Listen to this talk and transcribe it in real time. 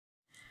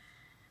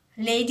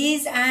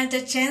Ladies and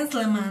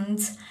gentlemen,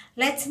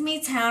 let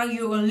me tell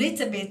you a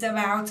little bit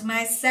about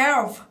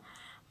myself.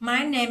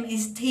 My name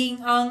is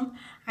TRANG.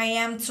 I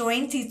am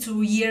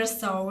 22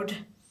 years old.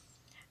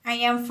 I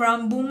am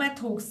from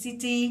Bumatuk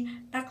City,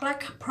 Đắk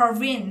Lắk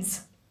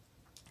Province.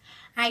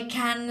 I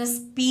can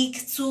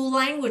speak 2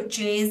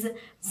 languages,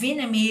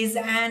 Vietnamese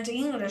and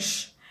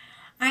English.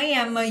 I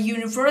am a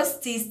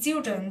university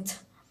student.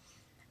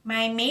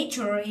 My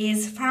major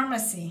is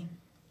pharmacy.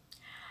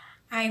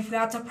 I've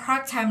got a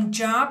part-time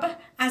job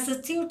as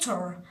a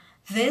tutor.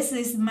 This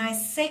is my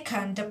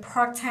second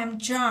part-time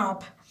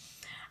job.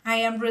 I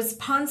am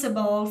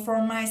responsible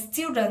for my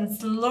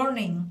students'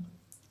 learning.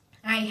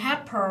 I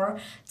help her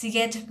to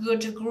get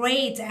good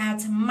grades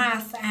at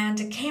math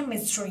and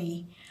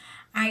chemistry.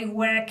 I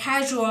wear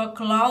casual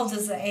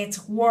clothes at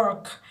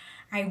work.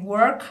 I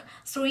work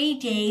 3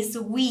 days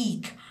a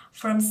week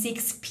from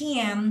 6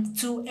 p.m.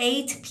 to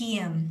 8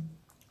 p.m.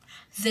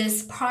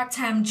 This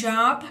part-time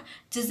job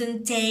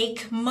doesn't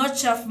take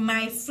much of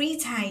my free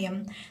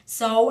time,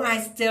 so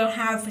I still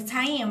have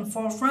time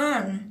for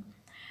fun.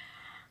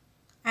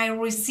 I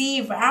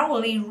receive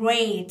hourly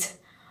rate.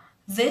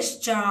 This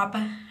job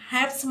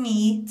helps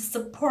me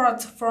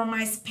support for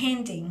my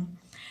spending,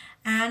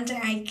 and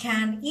I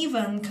can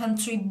even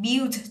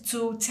contribute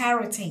to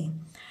charity.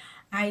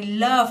 I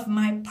love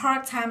my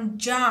part-time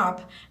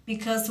job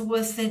because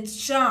with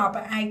this job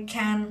I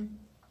can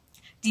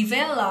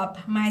develop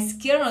my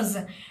skills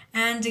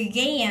and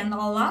gain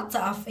a lot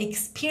of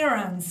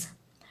experience.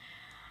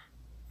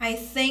 I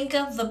think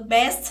the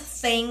best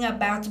thing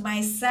about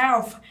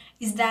myself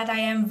is that I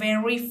am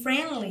very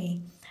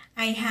friendly.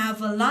 I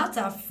have a lot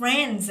of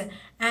friends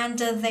and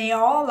they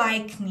all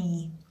like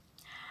me.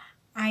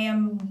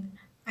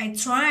 I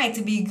try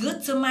to be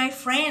good to my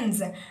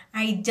friends.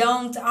 I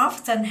don't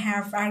often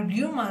have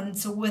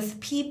arguments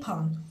with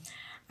people.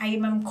 I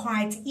am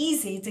quite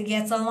easy to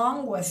get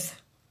along with.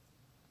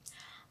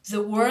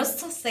 The worst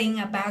thing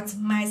about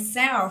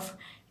myself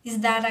is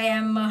that I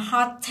am a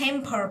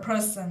hot-tempered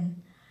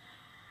person.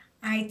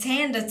 I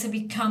tend to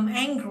become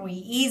angry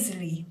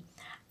easily,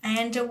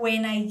 and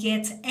when I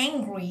get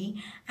angry,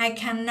 I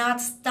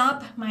cannot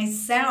stop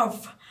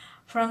myself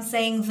from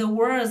saying the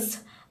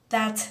words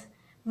that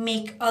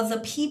make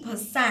other people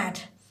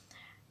sad.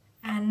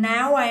 And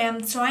now I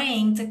am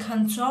trying to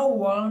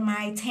control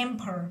my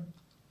temper.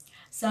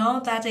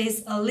 So that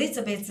is a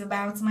little bit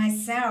about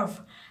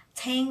myself.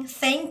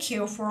 Thank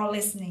you for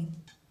listening.